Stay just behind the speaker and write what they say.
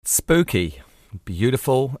Spooky,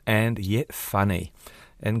 beautiful and yet funny.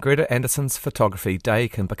 In Greta Anderson's photography, day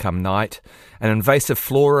can become night, and invasive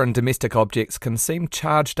flora and domestic objects can seem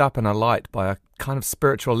charged up and alight by a kind of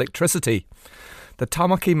spiritual electricity. The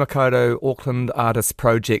Tamaki Makaurau Auckland Artists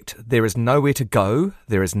Project, There Is Nowhere to Go,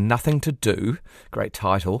 There Is Nothing to Do, great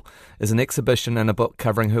title, is an exhibition and a book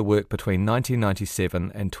covering her work between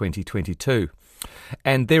 1997 and 2022.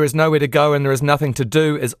 And There Is Nowhere to Go and There Is Nothing to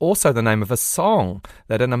Do is also the name of a song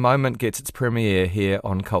that in a moment gets its premiere here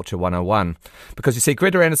on Culture 101. Because you see,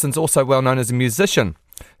 Greta Anderson's also well known as a musician.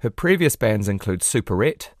 Her previous bands include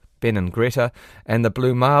Superette, Ben and Greta, and the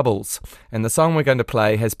Blue Marbles. And the song we're going to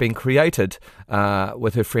play has been created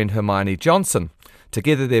with her friend Hermione Johnson.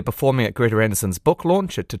 Together they're performing at Greta Anderson's book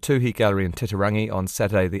launch at Te Tuhi Gallery in Titirangi on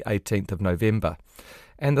Saturday the 18th of November.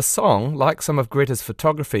 And the song, like some of Greta's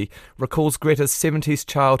photography, recalls Greta's 70s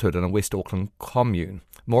childhood in a West Auckland commune.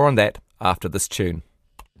 More on that after this tune.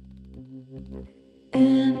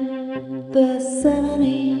 In the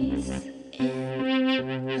 70s, in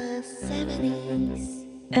the 70s,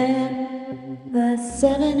 in the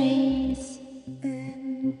 70s,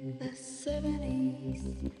 in the 70s,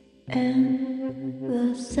 in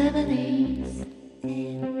the 70s,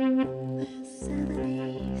 in the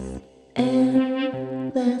 70s,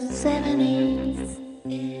 in the 70s,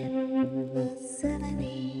 in the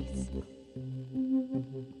 70s.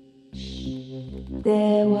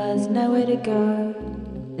 There was nowhere to go,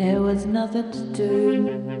 there was nothing to do.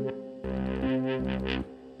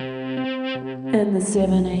 In the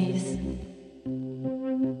 70s.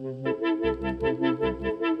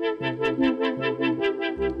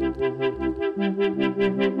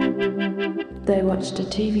 They watched a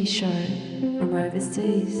TV show from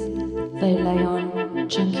overseas. They lay on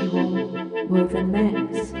chunky wool woven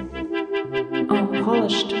mats, on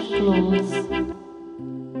polished floors.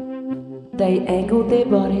 They angled their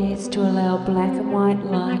bodies to allow black and white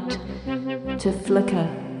light to flicker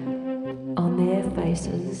on their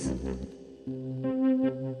faces.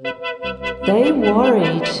 They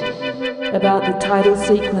worried about the title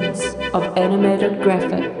sequence of animated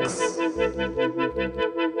graphics.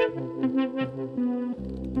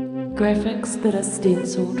 Graphics that are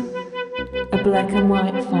stenciled, a black and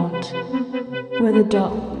white font with a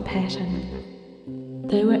dot pattern.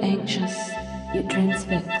 They were anxious yet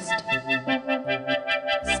transfixed.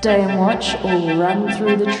 Stay and watch or run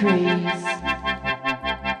through the trees.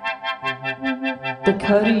 The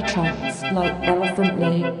Cody trunks like elephant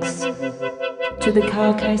legs to the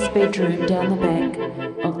car case bedroom down the back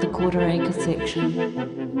of the quarter-acre section.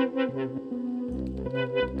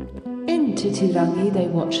 In Titirangi they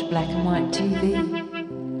watched black and white TV.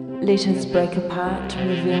 Letters break apart to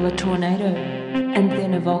reveal a tornado and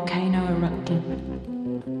then a volcano erupted.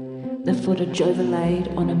 The footage overlaid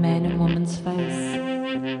on a man and woman's face.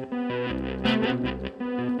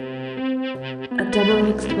 A double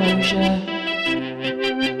exposure.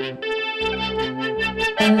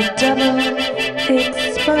 A double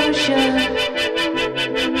exposure.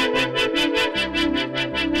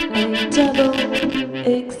 A double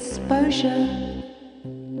exposure.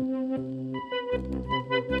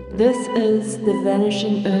 This is the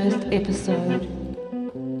Vanishing Earth episode.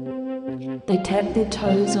 They tap their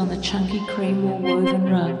toes on the chunky cream wool woven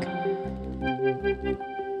rug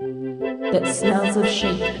that smells of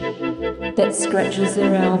sheep, that scratches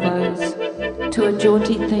their elbows, to a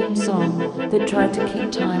jaunty theme song that tried to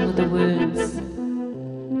keep time with the words.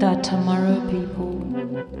 The Tomorrow People.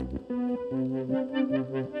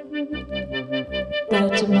 The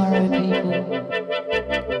Tomorrow People.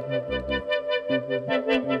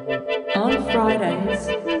 On Fridays,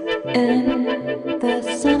 in the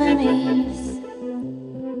 70s,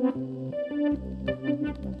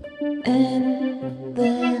 in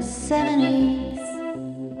the 70s.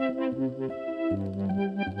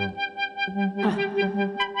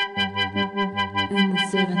 In the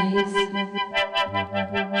 70s.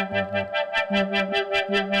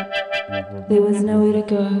 There was nowhere to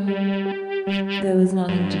go. There was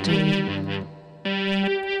nothing to do.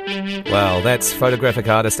 Well, that's photographic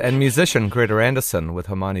artist and musician Greta Anderson with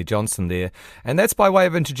Hermione Johnson there. And that's by way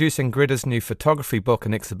of introducing Greta's new photography book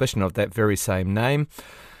and exhibition of that very same name.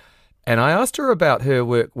 And I asked her about her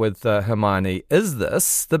work with Hermione. Is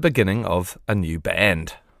this the beginning of a new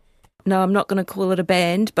band? No, I'm not going to call it a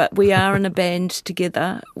band, but we are in a band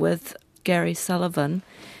together with Gary Sullivan,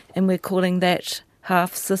 and we're calling that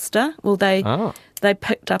Half Sister. Well, they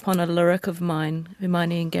picked up on a lyric of mine,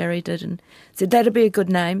 Hermione and Gary did, and said that'd be a good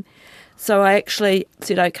name. So I actually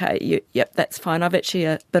said, okay, yep, that's fine. I've actually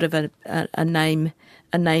a bit of a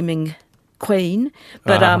naming Queen,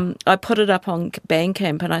 but I put it up on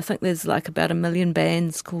Bandcamp, and I think there's like about 1 million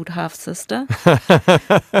bands called Half Sister.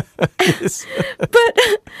 Yes. But,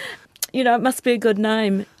 it must be a good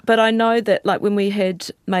name. But I know that like when we had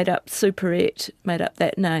made up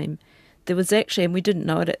that name, there was actually, and we didn't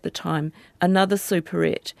know it at the time, another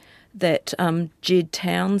superette that Jed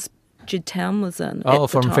Town was in. Oh,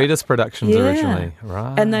 from Fetus Productions originally.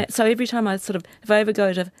 Right. And so every time if I ever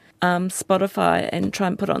go to Spotify and try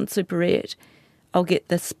and put on superette, I'll get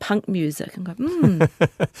this punk music and go,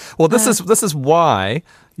 Well, this is why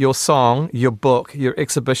your song, your book, your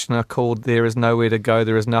exhibition are called There Is Nowhere to Go,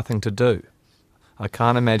 There Is Nothing to Do. I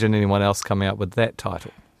can't imagine anyone else coming up with that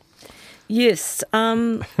title. Yes,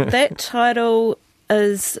 that title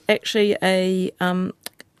is actually a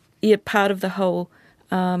part of the whole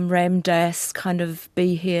Ram Dass kind of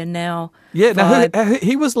be here now. Yeah, now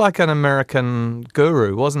he was like an American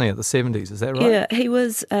guru, wasn't he, at the 70s, is that right? Yeah, he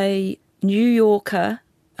was a New Yorker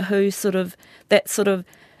who that sort of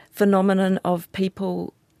phenomenon of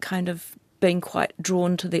people kind of being quite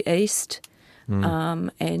drawn to the East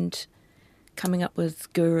and coming up with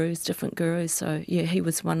different gurus. So, yeah, he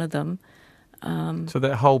was one of them. So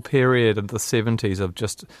that whole period of the 70s of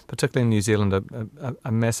just, particularly in New Zealand,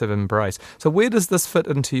 a massive embrace. So where does this fit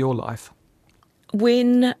into your life?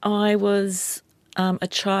 When I was a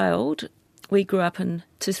child, we grew up in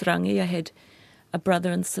Tusarangi. I had a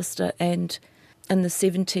brother and sister, and in the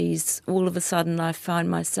 70s, all of a sudden I find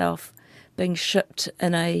myself being shipped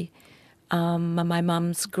in my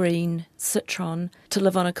mum's green Citroen to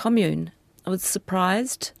live on a commune. I was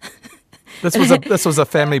surprised. This was a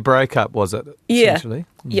family breakup, was it? Essentially?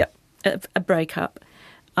 Yeah, a breakup.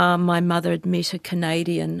 My mother had met a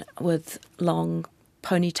Canadian with long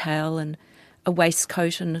ponytail and a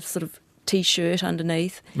waistcoat and a sort of T-shirt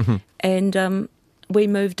underneath, and we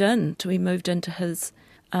moved into his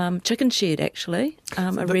chicken shed. Actually,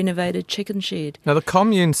 a renovated chicken shed. Now the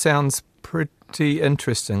commune sounds pretty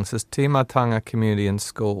interesting. It says Timatanga Community and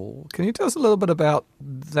School. Can you tell us a little bit about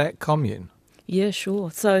that commune? Yeah,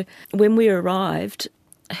 sure. So when we arrived,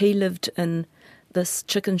 he lived in this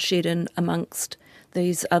chicken shed and amongst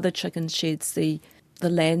these other chicken sheds. The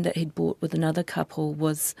land that he'd bought with another couple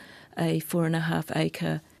was a 4.5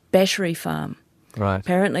 acre battery farm. Right.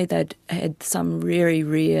 Apparently they'd had some very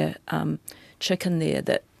rare chicken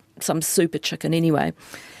there, some super chicken anyway.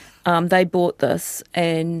 They bought this,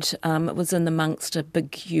 and it was in amongst a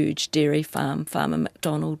big, huge dairy farm. Farmer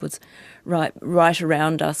McDonald was right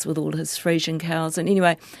around us with all his Friesian cows. And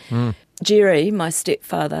anyway, Jerry, my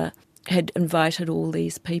stepfather, had invited all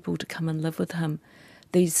these people to come and live with him,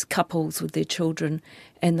 these couples with their children,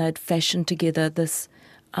 and they'd fashioned together this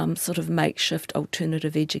sort of makeshift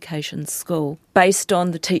alternative education school based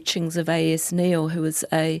on the teachings of A.S. Neil, who was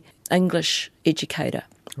an English educator.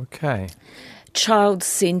 Okay.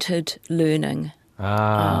 Child-centred learning.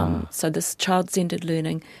 So this child-centred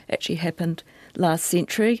learning actually happened last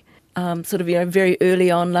century, very early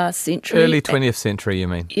on last century. Early 20th century, you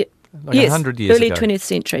mean? Yeah. Like yes, 100 years early ago. 20th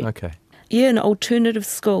century. Okay. Yeah, an alternative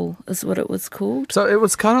school is what it was called. So it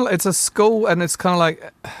was it's a school, and it's kind of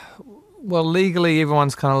like, well, legally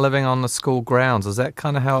everyone's kind of living on the school grounds. Is that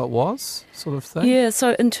kind of how it was, sort of thing? Yeah,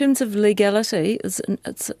 so in terms of legality, it's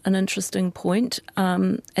an interesting point,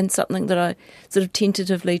 and something that I sort of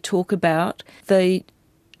tentatively talk about. The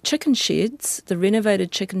chicken sheds, the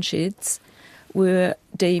renovated chicken sheds, were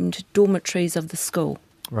deemed dormitories of the school.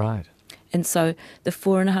 Right. And so the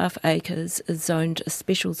 4.5 acres is zoned a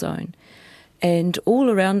special zone. And all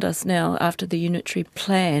around us now, after the unitary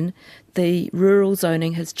plan, the rural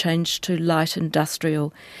zoning has changed to light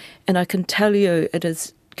industrial. And I can tell you it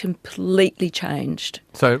has completely changed.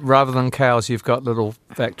 So rather than cows, you've got little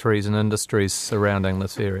factories and industries surrounding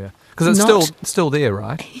this area. Because it's still there,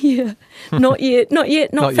 right? Yeah, not yet,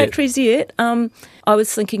 not factories yet. I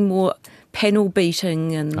was thinking more panel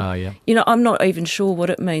beating and, I'm not even sure what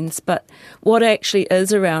it means. But what actually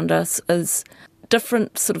is around us is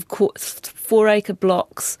different sort of 4-acre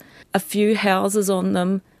blocks, a few houses on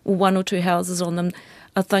them, or 1 or 2 houses on them,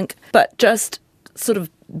 I think, but just sort of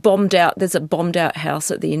bombed out. There's a bombed out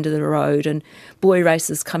house at the end of the road, and boy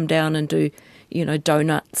racers come down and do,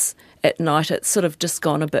 donuts at night. It's sort of just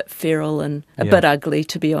gone a bit feral and a bit ugly,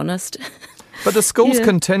 to be honest. But the school's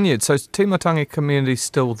continued, so Timatangi community's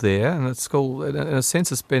still there, and the school, in a sense,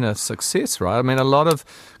 has been a success, right? I mean, a lot of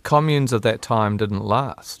communes of that time didn't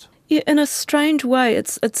last. Yeah, in a strange way,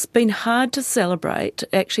 it's been hard to celebrate.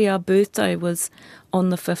 Actually, our birthday was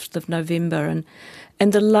on the 5th of November,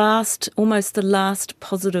 and almost the last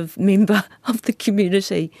positive member of the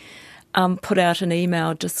community put out an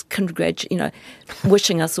email just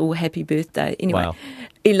wishing us all happy birthday. Anyway, wow.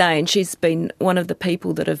 Elaine, she's been one of the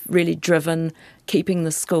people that have really driven keeping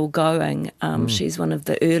the school going. She's one of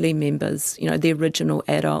the early members, the original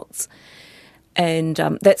adults. And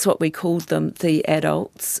that's what we called them, the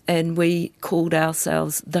adults. And we called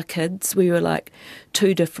ourselves the kids. We were like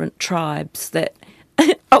two different tribes that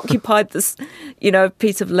occupied this,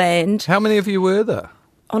 piece of land. How many of you were there?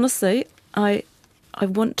 Honestly, I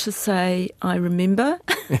want to say I remember.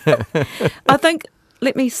 I think,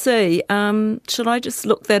 let me see, should I just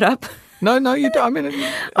look that up? No, you don't. I mean,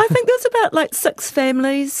 I think there's about like 6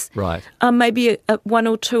 families. Right. Maybe one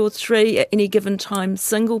or 2 or 3 at any given time,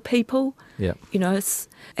 single people. Yeah.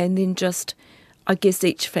 And then just, I guess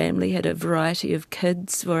each family had a variety of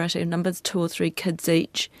numbers, 2 or 3 kids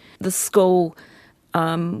each. The school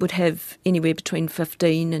would have anywhere between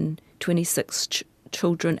 15 and 26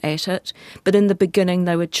 children at it. But in the beginning,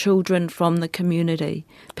 they were children from the community,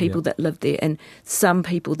 people that lived there, and some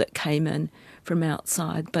people that came in from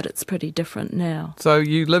outside, but it's pretty different now. So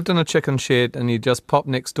you lived in a chicken shed and you just popped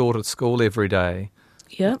next door to school every day.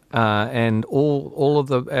 Yeah. And all of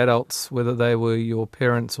the adults, whether they were your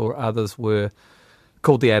parents or others, were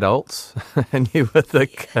called the adults and you were the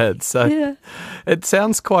kids. So it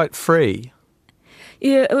sounds quite free.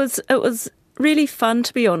 Yeah, it was really fun,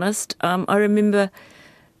 to be honest. I remember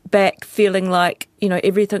back feeling like,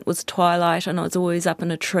 everything was twilight and I was always up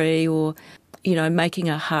in a tree or, making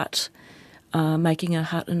a hut in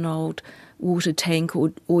an old water tank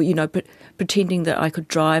or pretending that I could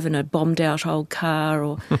drive in a bombed out old car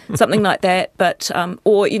or something like that. But,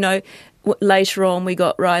 later on we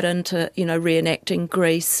got right into, reenacting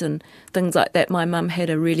Greece and things like that. My mum had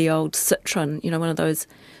a really old Citroen, one of those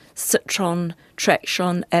Citroen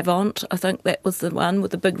Traction Avant. I think that was the one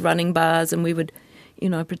with the big running bars, and we would,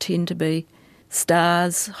 pretend to be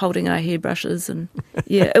stars holding our hairbrushes. And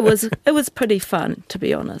it was pretty fun, to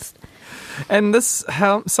be honest. And this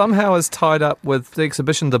somehow is tied up with the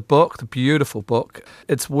exhibition, the book, the beautiful book.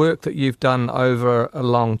 It's work that you've done over a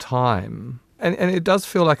long time. And it does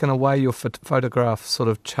feel like, in a way, your photograph sort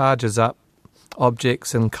of charges up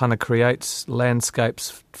objects and kind of creates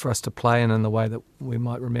landscapes for us to play in the way that we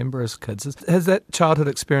might remember as kids. Has that childhood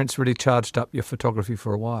experience really charged up your photography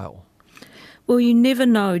for a while? Well, you never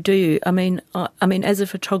know, do you? I mean, as a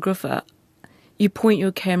photographer, you point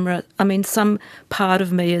your camera. I mean, some part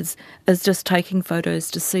of me is just taking photos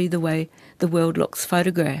to see the way the world looks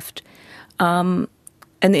photographed. And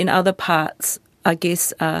then other parts, I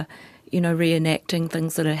guess, are, reenacting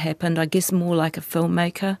things that have happened. I guess more like a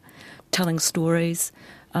filmmaker, telling stories.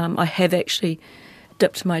 I have actually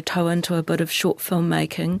dipped my toe into a bit of short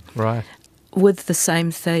filmmaking. Right. With the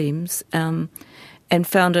same themes, and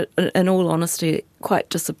found it, in all honesty, quite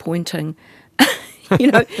disappointing.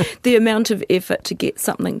 The amount of effort to get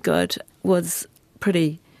something good was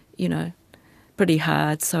pretty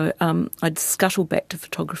hard. So I'd scuttle back to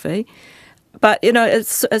photography. But,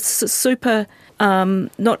 it's super,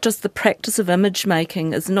 not just the practice of image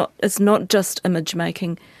making. It's not just image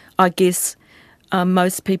making. I guess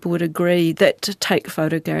most people would agree that to take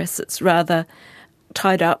photographs, it's rather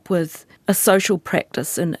tied up with a social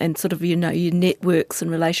practice and sort of, your networks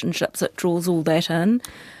and relationships that draws all that in.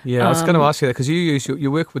 Yeah, I was going to ask you that because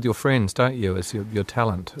you work with your friends, don't you, as your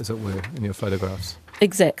talent, as it were, in your photographs.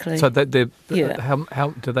 Exactly. So how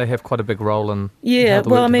do they have quite a big role in? Yeah, how the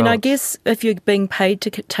well, work I mean, I develops? guess if you're being paid to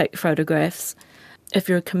take photographs, if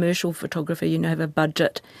you're a commercial photographer, you have a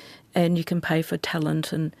budget and you can pay for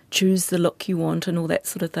talent and choose the look you want and all that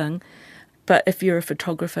sort of thing. But if you're a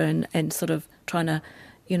photographer and sort of trying to,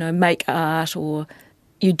 make art, or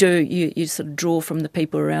you sort of draw from the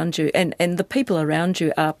people around you, and the people around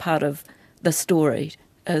you are part of the story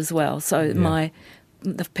as well. So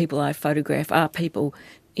the people I photograph are people,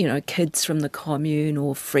 kids from the commune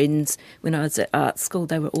or friends. When I was at art school,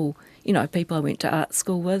 they were all, people I went to art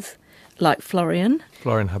school with, like Florian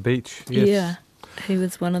Habich, yes. Yeah, he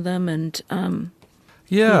was one of them. And I mean,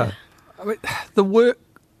 the work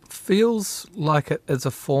feels like it is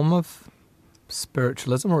a form of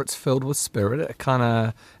spiritualism, or it's filled with spirit.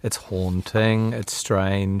 It's haunting, it's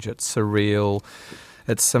strange, it's surreal,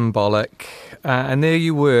 it's symbolic. And there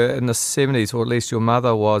you were in the 70s, or at least your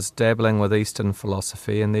mother was dabbling with Eastern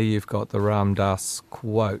philosophy, and there you've got the Ram Dass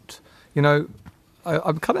quote.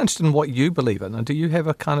 I'm kind of interested in what you believe in. And do you have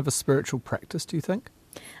a kind of a spiritual practice, do you think?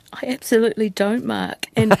 I absolutely don't, Mark.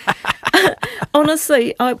 And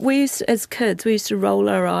honestly, as kids, we used to roll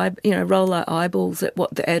our eyeballs at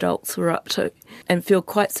what the adults were up to, and feel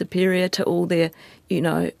quite superior to all their,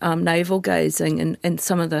 navel gazing and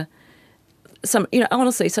some of the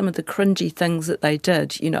cringy things that they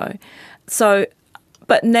did, So,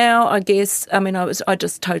 but now I guess, I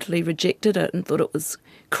just totally rejected it and thought it was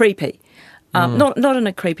creepy. Not in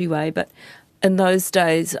a creepy way, but in those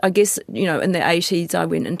days, I guess, in the 80s, I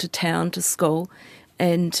went into town to school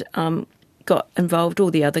and got involved.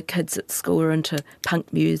 All the other kids at school were into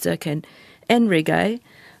punk music and reggae.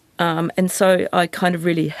 And so I kind of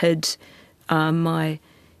really hid my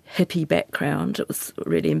hippie background. It was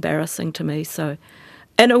really embarrassing to me. So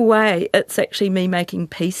in a way, it's actually me making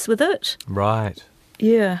peace with it. Right.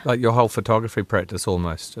 Yeah. Like your whole photography practice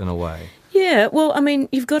almost, in a way. Yeah. Well, I mean,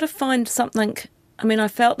 you've got to find something. I mean, I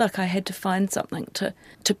felt like I had to find something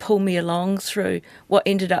to pull me along through what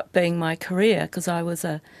ended up being my career, because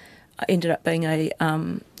I ended up being a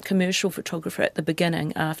commercial photographer at the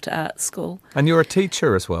beginning after art school. And you're a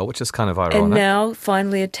teacher as well, which is kind of ironic. And now,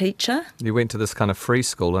 finally, a teacher. You went to this kind of free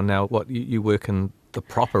school, and now you work in the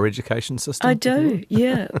proper education system? I do,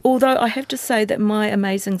 yeah. Although I have to say that my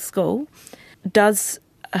amazing school does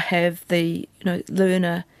have the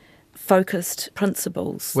learner-focused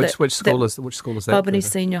principles. Which school is that? Albany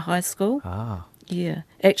Senior High School. Ah. Yeah.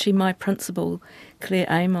 Actually, my principal, Claire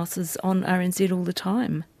Amos, is on RNZ all the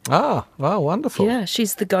time. Ah, wow, wonderful. Yeah,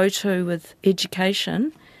 she's the go-to with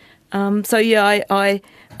education. So yeah, I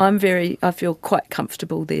feel quite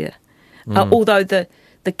comfortable there. Although the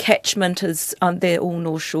catchment is they're all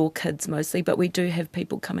North Shore kids mostly, but we do have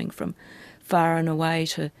people coming from far and away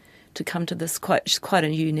to come to this quite a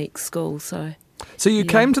unique school. So you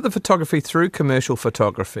came to the photography through commercial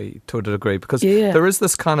photography to a degree, because there is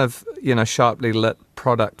this kind of, sharply lit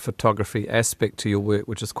product photography aspect to your work,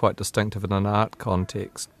 which is quite distinctive in an art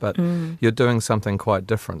context, but you're doing something quite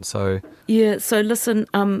different. So listen,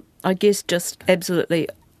 I guess just absolutely,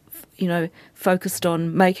 focused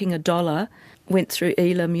on making $1. Went through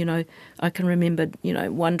Elam, I can remember,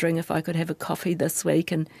 wondering if I could have a coffee this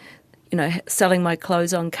week and, selling my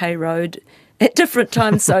clothes on K Road at different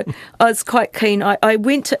times. So I was quite keen. I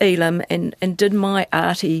went to Elam and did my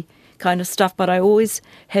arty kind of stuff, but I always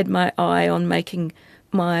had my eye on making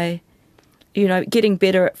my, getting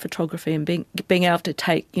better at photography and being able to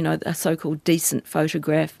take, a so-called decent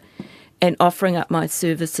photograph and offering up my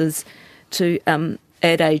services to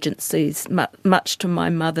ad agencies, much to my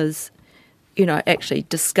mother's, actually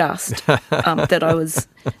disgust that I was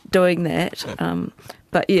doing that.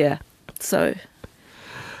 But yeah, so...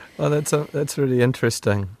 Well, that's really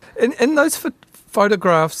interesting. In those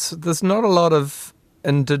photographs, there's not a lot of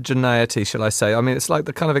indigeneity, shall I say. I mean, it's like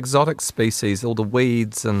the kind of exotic species, all the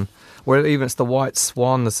weeds, and where even it's the white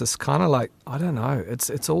swan. There's this kind of like, I don't know.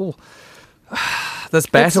 It's all this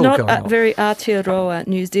battle going on. It's not very Aotearoa,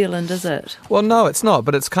 New Zealand, is it? Well, no, it's not.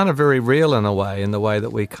 But it's kind of very real in a way, in the way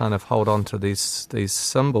that we kind of hold on to these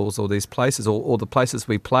symbols or these places or the places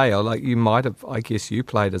we play. Or like you might have, I guess you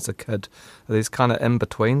played as a kid, these kind of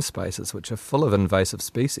in-between spaces which are full of invasive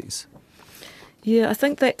species. Yeah, I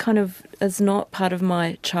think that kind of is not part of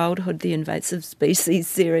my childhood, the invasive species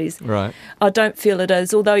series. Right. I don't feel it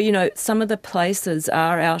is, although, some of the places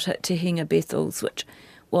are out at Te Hinga Bethels, which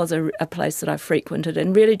was a place that I frequented,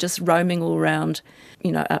 and really just roaming all around,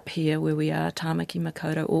 up here where we are, Tāmaki,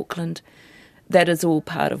 Makaurau, Auckland. That is all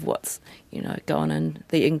part of what's, gone in,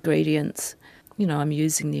 the ingredients. I'm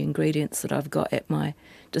using the ingredients that I've got at my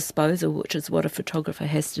disposal, which is what a photographer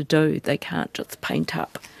has to do. They can't just paint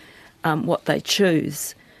up what they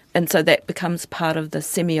choose. And so that becomes part of the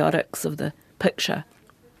semiotics of the picture.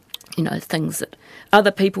 Things that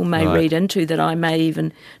other people may read into that I may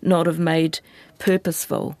even not have made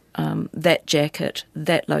purposeful. That jacket,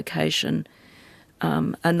 that location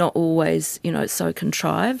are not always, so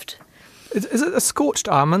contrived. Is it a scorched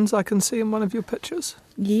almonds I can see in one of your pictures?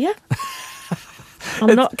 Yeah.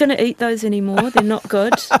 I'm not going to eat those anymore. They're not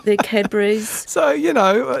good. They're Cadbury's. So,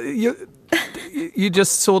 you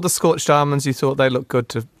just saw the scorched almonds, you thought they looked good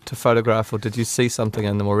to photograph, or did you see something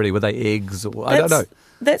in them already? Were they eggs? Or I don't know.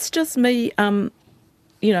 That's just me,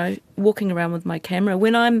 walking around with my camera.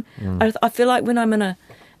 When I feel like when I'm in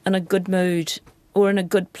a good mood or in a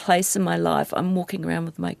good place in my life, I'm walking around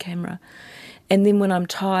with my camera. And then when I'm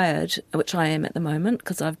tired, which I am at the moment,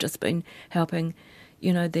 because I've just been helping,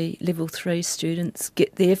 the level 3 students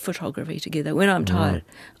get their photography together. When I'm tired,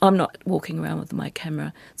 I'm not walking around with my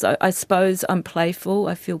camera. So I suppose I'm playful.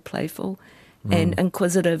 I feel playful and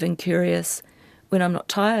inquisitive and curious when I'm not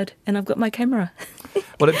tired and I've got my camera.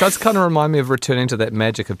 Well, it does kind of remind me of returning to that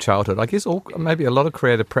magic of childhood. I guess maybe a lot of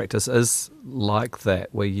creative practice is like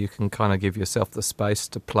that, where you can kind of give yourself the space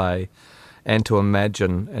to play and to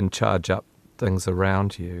imagine and charge up things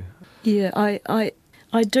around you. Yeah,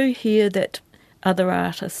 I do hear that other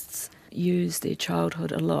artists use their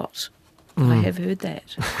childhood a lot. I have heard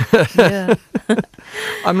that. Yeah.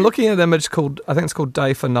 I'm looking at an image I think it's called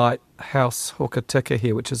Day for Night House Hokitika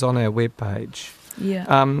here, which is on our webpage.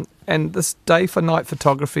 Yeah. And this day for night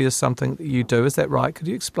photography is something that you do, is that right? Could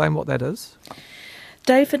you explain what that is?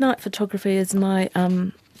 Day for night photography is my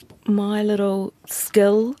my little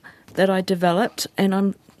skill that I developed, and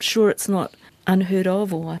I'm sure it's not unheard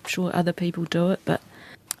of, or I'm sure other people do it, but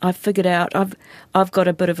I've figured out I've got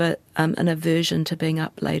a bit of an aversion to being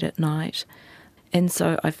up late at night, and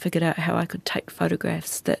so I figured out how I could take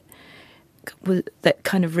photographs that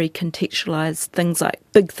kind of recontextualise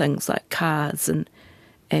big things like cars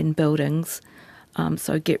and buildings,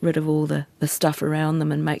 so get rid of all the stuff around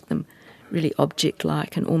them and make them really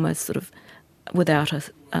object-like and almost sort of without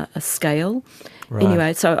a scale. Right.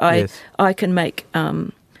 Anyway, so Yes. I can make,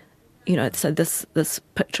 so this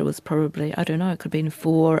picture was probably, I don't know, it could have been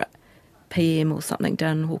 4 p.m. or something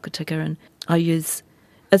down in Hokitika, and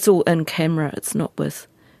it's all in camera, it's not with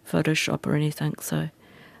Photoshop or anything, so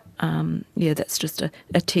that's just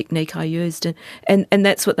a technique I used, and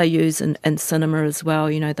that's what they use in cinema as well,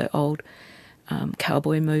 the old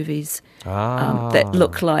cowboy movies that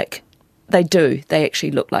look like, they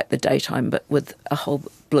actually look like the daytime, but with a whole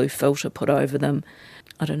blue filter put over them.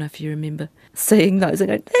 I don't know if you remember seeing those and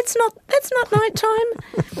go, that's not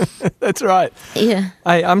nighttime. That's right. Yeah.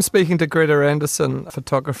 Hey, I'm speaking to Greta Anderson,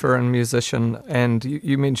 photographer and musician, and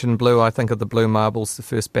you mentioned Blue. I think of the Blue Marbles, the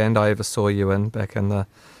first band I ever saw you in back in the,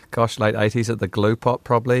 late 80s at the Glue Pot,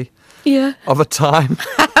 probably. Yeah. Of a time.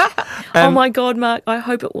 Oh my God, Mark, I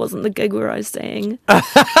hope it wasn't the gig where I sang.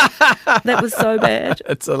 That was so bad.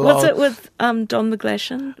 It's a lot. Was it with Don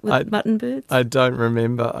McGlashan, with Mutton Birds? I don't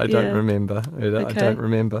remember. I don't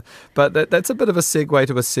remember. But that's a bit of a segue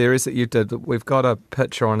to a series that you did. We've got a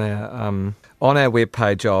picture on our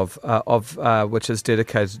webpage of which is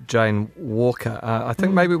dedicated to Jane Walker. I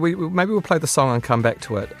think maybe we'll play the song and come back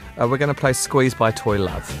to it. We're going to play "Squeeze" by Toy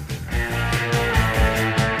Love.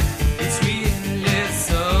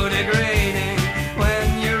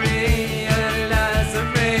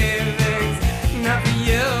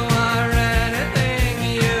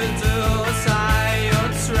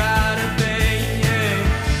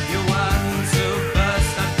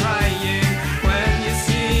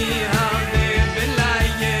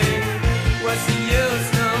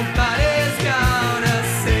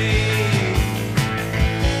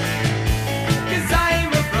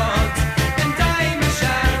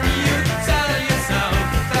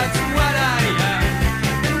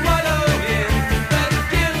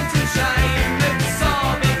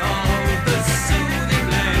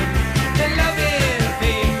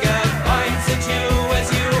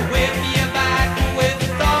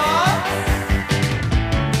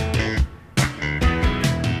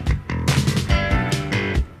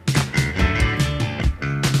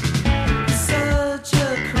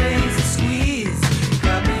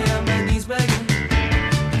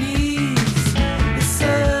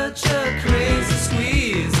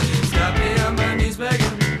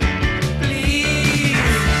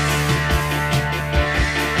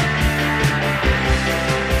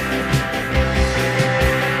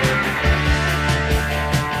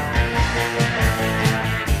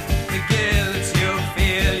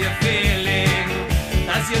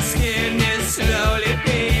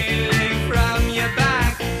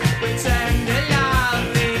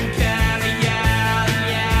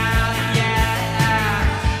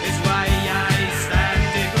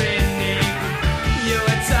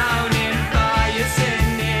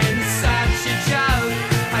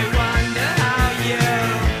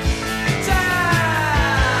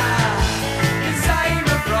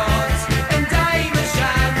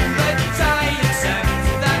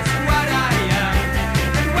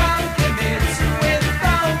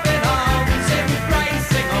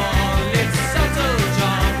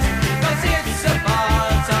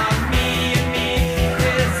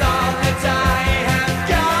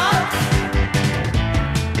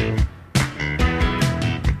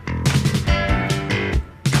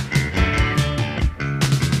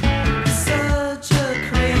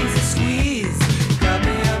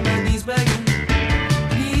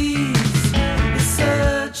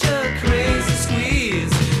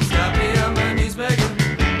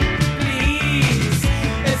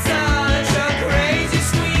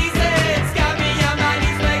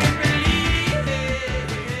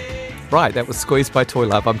 Right, that was "Squeezed" by Toy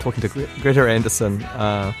Love. I'm talking to Greta Anderson,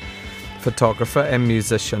 photographer and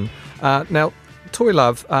musician. Now, Toy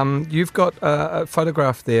Love, you've got a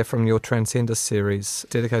photograph there from your Transcender series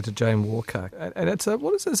dedicated to Jane Walker. And it's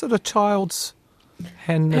what is it, sort of child's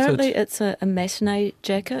hand-knitted? Apparently it's a matinee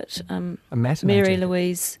jacket. A matinee Mary jacket.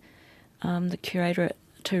 Louise, the curator at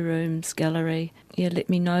Two Rooms Gallery, let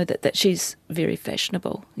me know that she's very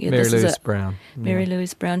fashionable. Mary Louise Brown. Mary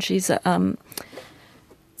Louise Brown. She's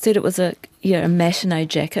said it was a matinee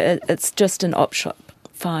jacket. It's just an op shop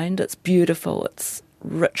find. It's beautiful. It's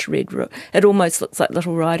rich red. It almost looks like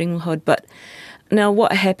Little Riding Hood. But now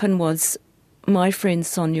what happened was my friend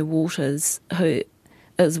Sonia Waters, who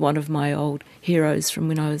is one of my old heroes from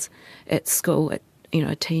when I was at school,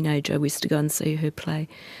 a teenager, we used to go and see her play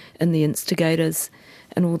in the Instigators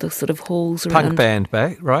and all the sort of halls around. Punk band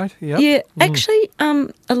back, right? Yep. Yeah, actually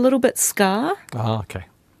a little bit ska. Oh, okay.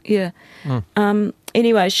 Yeah.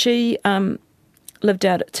 Anyway, she lived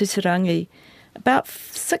out at Titirangi about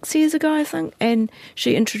 6 years ago, I think, and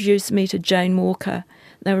she introduced me to Jane Walker.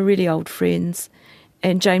 They were really old friends,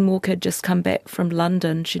 and Jane Walker had just come back from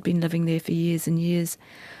London. She'd been living there for years and years,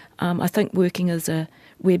 I think working as a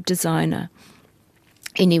web designer.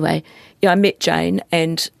 Anyway, I met Jane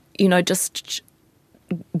and, just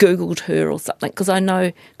Googled her or something, because I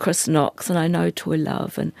know Chris Knox and I know Toy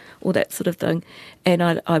Love and all that sort of thing, and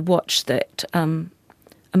I watched that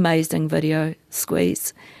amazing video,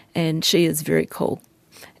 Squeeze, and she is very cool.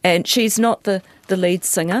 And she's not the lead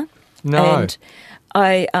singer. No. And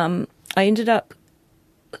I ended up,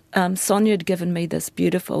 Sonia had given me this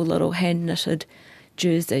beautiful little hand-knitted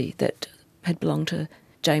jersey that had belonged to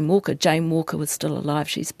Jane Walker. Jane Walker was still alive.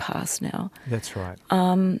 She's passed now. That's right.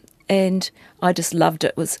 And I just loved it.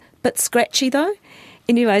 It was a bit scratchy though.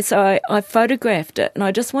 Anyway, so I photographed it, and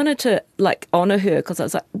I just wanted to honour her, because I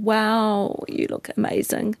was like, wow, you look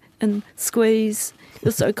amazing. And Squeeze,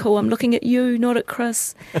 you're so cool. I'm looking at you, not at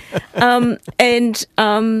Chris.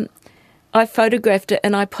 I photographed it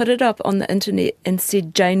and I put it up on the internet and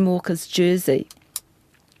said Jane Walker's jersey,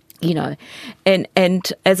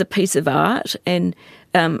 and as a piece of art. And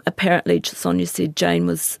apparently Sonia said Jane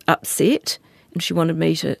was upset and she wanted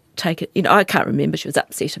me to take it. I can't remember, she was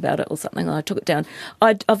upset about it or something, and I took it down.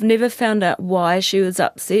 I've never found out why she was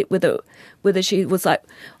upset, whether she was like,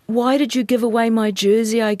 why did you give away my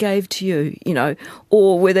jersey I gave to you,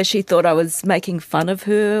 or whether she thought I was making fun of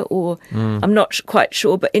her, or I'm not quite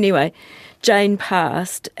sure. But anyway, Jane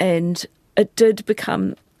passed, and it did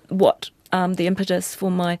become what the impetus for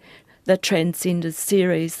the Transcenders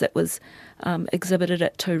series that was exhibited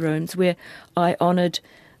at Two Rooms, where I honoured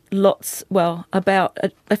about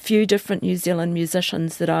a few different New Zealand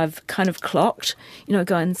musicians that I've kind of clocked,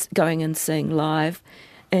 going and seeing live.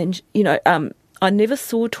 And, I never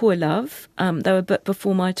saw Toy Love. They were a bit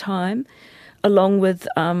before my time, along with...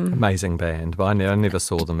 amazing band, but I never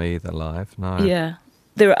saw them either live, no. Yeah.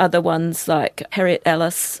 There are other ones, like Harriet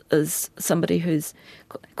Ellis is somebody who's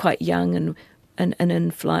quite young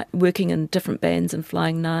and working in different bands and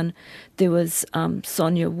Flying Nun. There was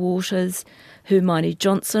Sonia Waters, Hermione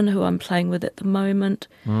Johnson, who I'm playing with at the moment.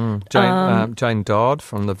 Jane Dodd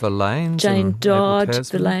from the Verlaines. Jane Dodd,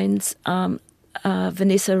 Verlaines.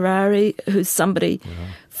 Vanessa Rari, who's somebody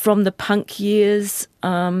from the punk years.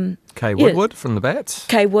 Kay Woodward from the Bats.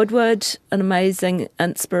 Kay Woodward, an amazing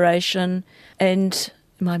inspiration. And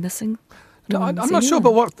am I missing? No, I'm not sure,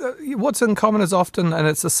 but what's in common is often, and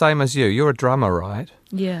it's the same as you. You're a drummer, right?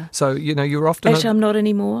 Yeah. So, you're often... Actually, I'm not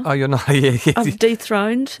anymore. Oh, you're not? Yeah. I've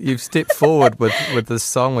dethroned. You've stepped forward with this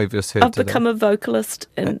song we've just heard today. I've become a vocalist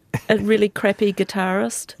and a really crappy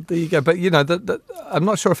guitarist. There you go. But, I'm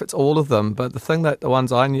not sure if it's all of them, but the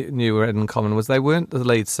ones I knew were in common was they weren't the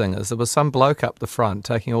lead singers. There was some bloke up the front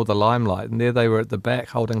taking all the limelight, and there they were at the back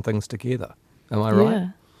holding things together. Am I right? Yeah.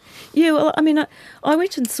 Yeah, well, I mean, I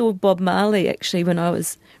went and saw Bob Marley, actually, when I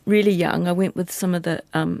was really young. I went with some of the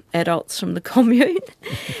adults from the commune.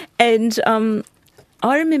 And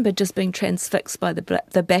I remember just being transfixed by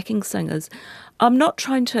the backing singers. I'm not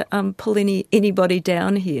trying to pull anybody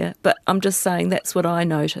down here, but I'm just saying that's what I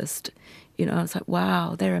noticed. I was like,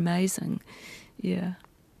 wow, they're amazing. Yeah.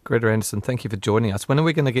 Greta Anderson, thank you for joining us. When are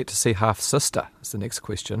we going to get to see Half Sister is the next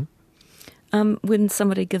question. When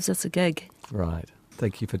somebody gives us a gig. Right.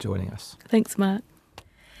 Thank you for joining us. Thanks, Mark.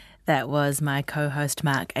 That was my co-host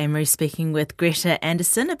Mark Amory speaking with Greta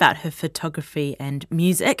Anderson about her photography and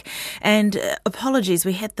music. And apologies,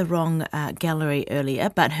 we had the wrong gallery earlier,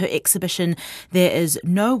 but her exhibition, There Is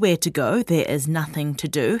Nowhere to Go, There Is Nothing to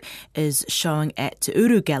Do, is showing at Te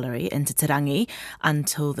Uru Gallery in Titirangi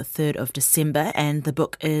until the 3rd of December, and the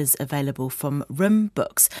book is available from Rim Books.